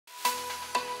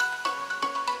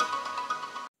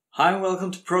Hi and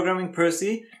welcome to Programming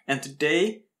Percy, and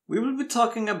today we will be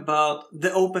talking about the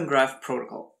OpenGraph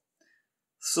protocol.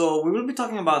 So we will be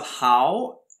talking about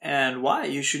how and why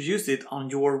you should use it on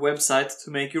your website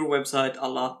to make your website a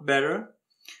lot better.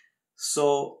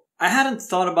 So I hadn't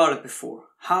thought about it before.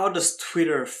 How does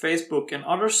Twitter, Facebook and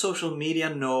other social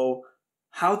media know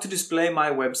how to display my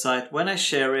website when I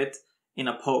share it in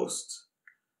a post?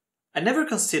 I never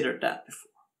considered that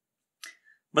before.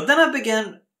 But then I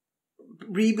began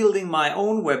rebuilding my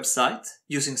own website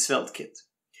using SvelteKit.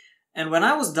 And when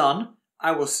I was done,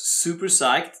 I was super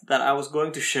psyched that I was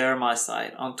going to share my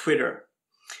site on Twitter.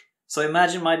 So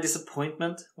imagine my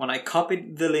disappointment when I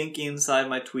copied the link inside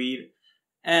my tweet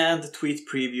and the tweet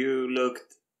preview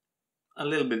looked a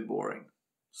little bit boring.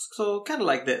 So kind of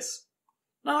like this.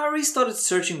 Now I restarted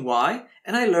searching why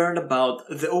and I learned about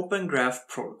the OpenGraph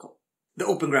protocol. The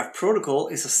OpenGraph protocol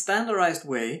is a standardized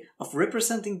way of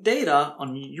representing data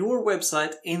on your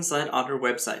website inside other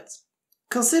websites.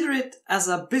 Consider it as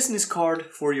a business card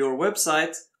for your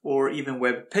website or even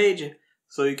web page,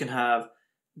 so you can have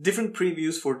different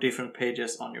previews for different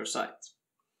pages on your site.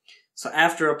 So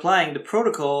after applying the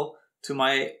protocol to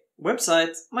my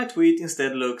website, my tweet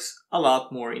instead looks a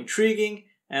lot more intriguing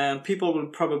and people will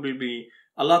probably be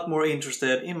a lot more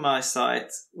interested in my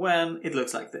site when it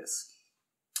looks like this.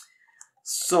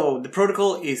 So the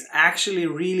protocol is actually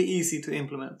really easy to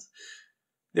implement.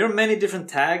 There are many different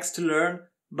tags to learn,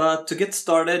 but to get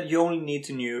started you only need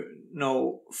to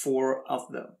know 4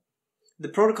 of them. The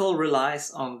protocol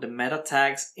relies on the meta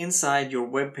tags inside your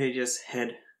web page's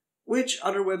head, which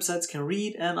other websites can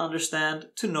read and understand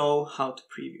to know how to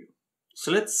preview.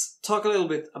 So let's talk a little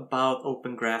bit about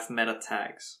OpenGraph meta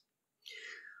tags.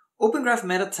 OpenGraph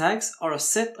meta tags are a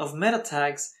set of meta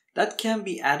tags that can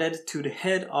be added to the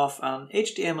head of an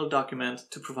HTML document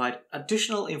to provide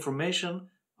additional information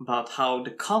about how the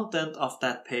content of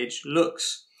that page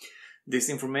looks. This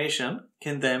information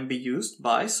can then be used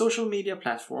by social media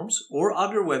platforms or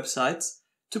other websites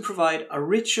to provide a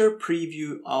richer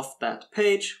preview of that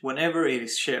page whenever it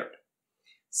is shared,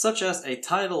 such as a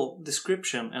title,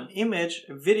 description, an image,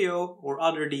 a video, or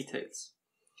other details.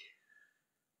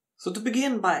 So to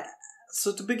begin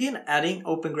adding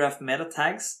OpenGraph meta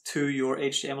tags to your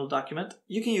HTML document,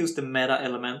 you can use the meta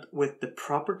element with the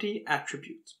property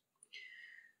attribute.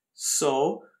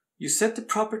 So you set the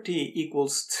property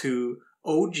equals to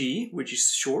OG, which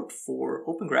is short for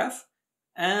OpenGraph,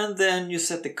 and then you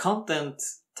set the content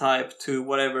type to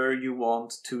whatever you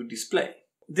want to display.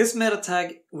 This meta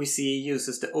tag we see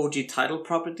uses the OG title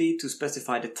property to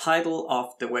specify the title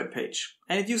of the web page,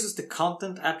 and it uses the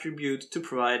content attribute to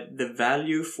provide the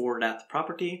value for that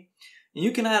property. And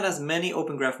you can add as many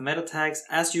OpenGraph meta tags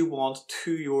as you want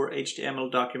to your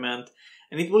HTML document,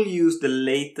 and it will use the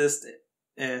latest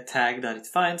tag that it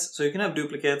finds, so you can have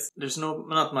duplicates. There's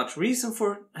not much reason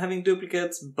for having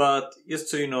duplicates, but just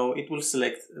so you know, it will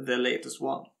select the latest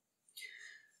one.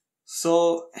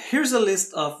 So here's a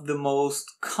list of the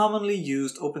most commonly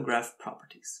used OpenGraph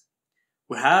properties.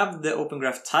 We have the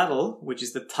OpenGraph title, which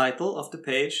is the title of the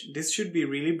page. This should be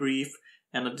really brief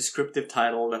and a descriptive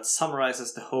title that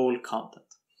summarizes the whole content.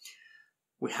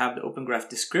 We have the OpenGraph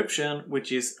description,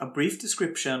 which is a brief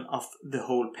description of the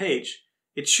whole page.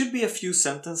 It should be a few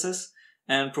sentences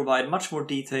and provide much more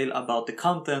detail about the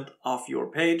content of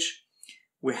your page.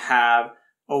 We have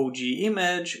OG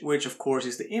image, which of course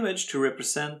is the image to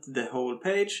represent the whole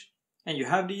page, and you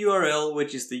have the URL,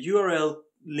 which is the URL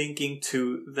linking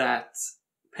to that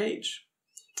page.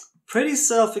 Pretty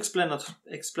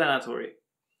self-explanatory.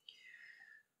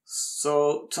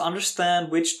 So to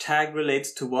understand which tag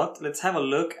relates to what, let's have a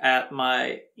look at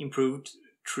my improved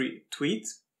tweet,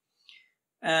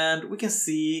 and we can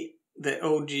see the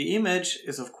OG image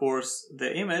is of course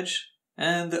the image,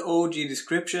 and the OG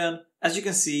description, as you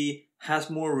can see,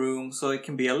 has more room, so it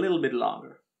can be a little bit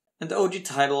longer. And the OG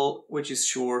title, which is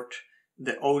short,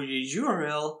 the OG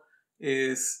URL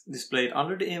is displayed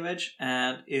under the image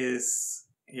and is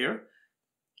here.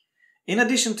 In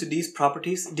addition to these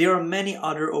properties, there are many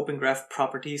other OpenGraph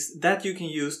properties that you can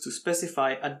use to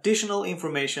specify additional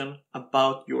information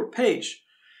about your page,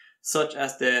 such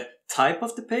as the type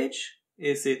of the page.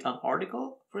 Is it an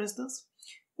article, for instance?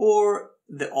 Or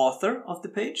the author of the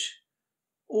page?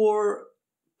 Or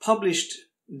published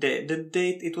date, the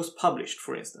date it was published,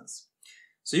 for instance.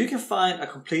 So you can find a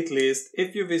complete list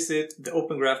if you visit the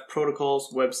OpenGraph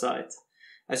protocol's website.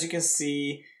 As you can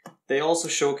see, they also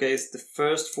showcase the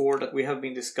first 4 that we have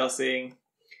been discussing,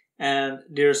 and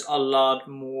there's a lot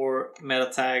more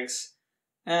meta tags,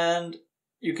 and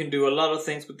you can do a lot of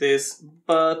things with this,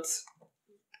 but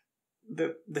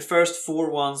the first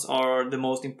 4 ones are the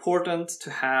most important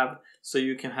to have, so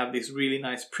you can have this really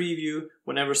nice preview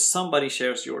whenever somebody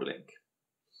shares your link.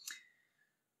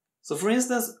 So for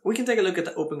instance, we can take a look at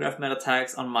the OpenGraph meta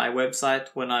tags on my website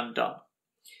when I'm done.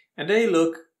 And they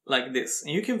look like this.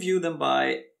 And you can view them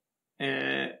by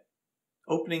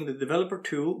opening the developer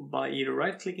tool by either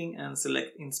right-clicking and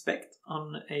select inspect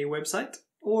on a website,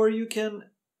 or you can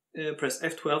press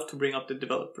F12 to bring up the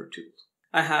developer tool.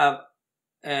 I have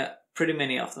pretty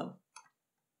many of them.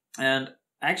 And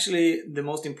actually the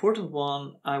most important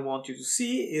one I want you to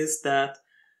see is that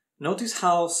notice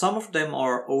how some of them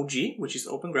are OG, which is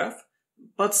OpenGraph,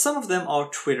 but some of them are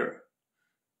Twitter.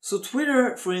 So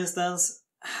Twitter, for instance,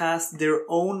 has their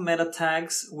own meta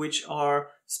tags which are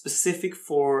specific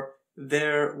for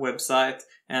their website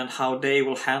and how they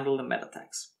will handle the meta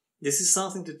tags. This is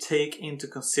something to take into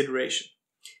consideration.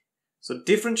 So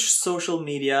different social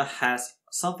media has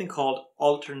something called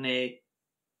alternate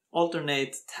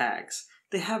tags.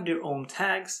 They have their own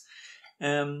tags.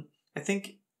 I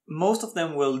think most of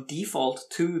them will default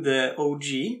to the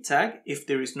OG tag if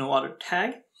there is no other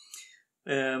tag.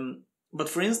 But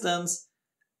for instance,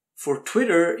 for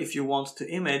Twitter, if you want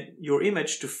your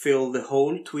image to fill the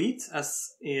whole tweet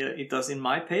as it does in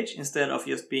my page, instead of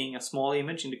just being a small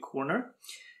image in the corner,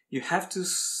 you have to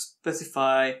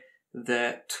specify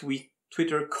the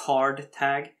Twitter card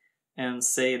tag and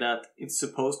say that it's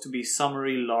supposed to be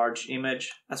summary large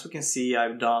image, as we can see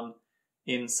I've done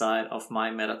inside of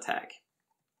my meta tag.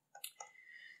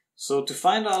 So to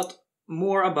find out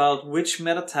more about which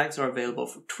meta tags are available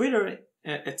for Twitter,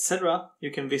 etc.,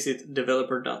 you can visit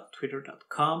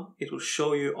developer.twitter.com. It will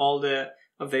show you all the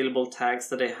available tags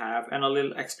that they have and a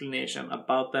little explanation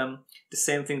about them. The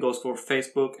same thing goes for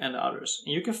Facebook and others.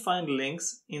 And you can find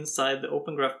links inside the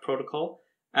OpenGraph protocol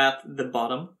at the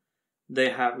bottom. They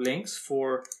have links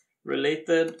for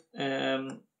related,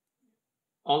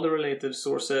 all the related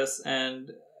sources, and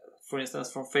for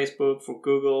instance from Facebook, for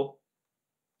Google.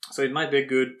 So it might be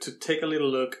good to take a little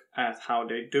look at how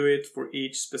they do it for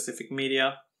each specific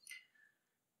media.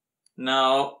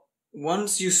 Now,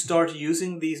 once you start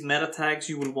using these meta tags,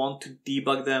 you will want to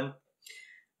debug them,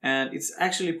 and it's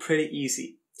actually pretty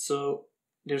easy. So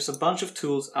there's a bunch of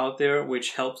tools out there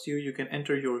which helps you. You can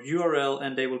enter your URL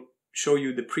and they will show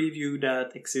you the preview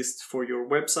that exists for your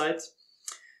website.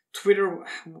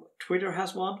 Twitter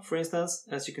has one, for instance.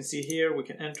 As you can see here, we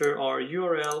can enter our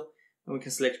URL and we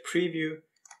can select preview,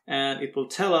 and it will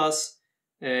tell us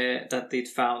that it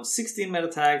found 16 meta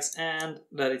tags and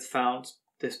that it found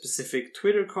the specific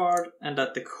Twitter card and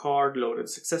that the card loaded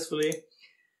successfully.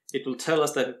 It will tell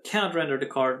us that it cannot render the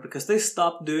card because they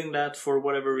stopped doing that for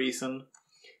whatever reason.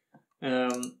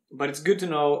 But it's good to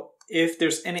know if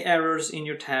there's any errors in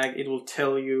your tag, it will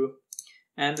tell you.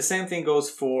 And the same thing goes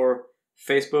for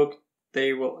Facebook.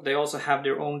 They also have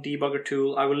their own debugger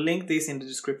tool. I will link this in the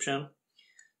description.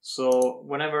 So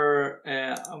whenever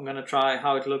I'm gonna try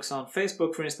how it looks on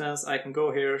Facebook, for instance, I can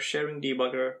go here, sharing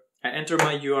debugger, I enter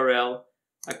my URL,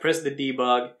 I press the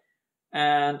debug,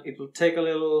 and it will take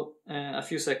a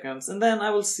few seconds, and then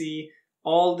I will see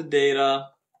all the data.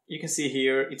 You can see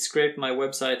here, it scraped my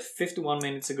website 51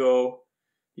 minutes ago.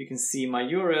 You can see my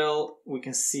URL, we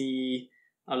can see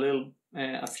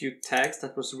a few tags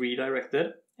that was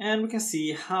redirected, and we can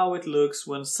see how it looks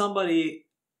when somebody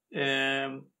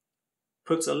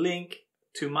puts a link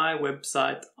to my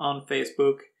website on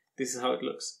Facebook. This is how it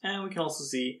looks. And we can also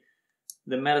see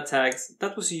the meta tags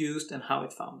that was used and how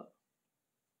it found them.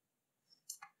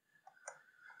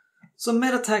 So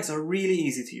meta tags are really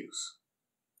easy to use,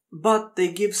 but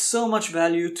they give so much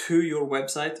value to your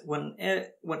website.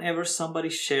 Whenever somebody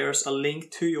shares a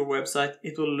link to your website,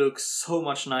 it will look so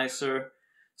much nicer.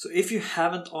 So if you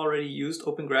haven't already used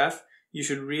OpenGraph, you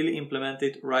should really implement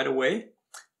it right away.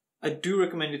 I do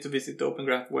recommend you to visit the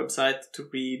OpenGraph website to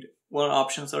read what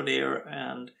options are there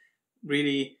and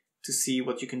really to see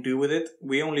what you can do with it.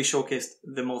 We only showcased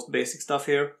the most basic stuff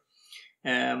here.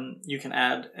 You can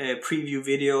add a preview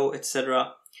video,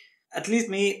 etc. At least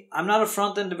me, I'm not a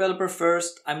front-end developer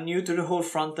first. I'm new to the whole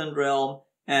front-end realm,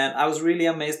 and I was really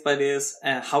amazed by this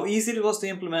and how easy it was to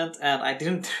implement. And I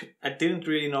didn't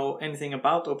really know anything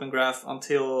about OpenGraph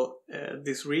until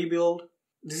this rebuild.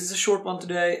 This is a short one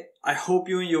today. I hope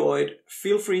you enjoyed.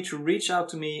 Feel free to reach out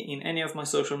to me in any of my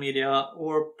social media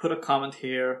or put a comment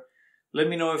here. Let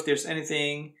me know if there's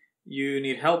anything you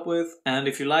need help with. And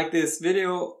if you like this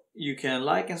video, you can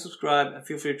like and subscribe, and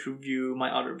feel free to view my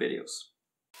other videos.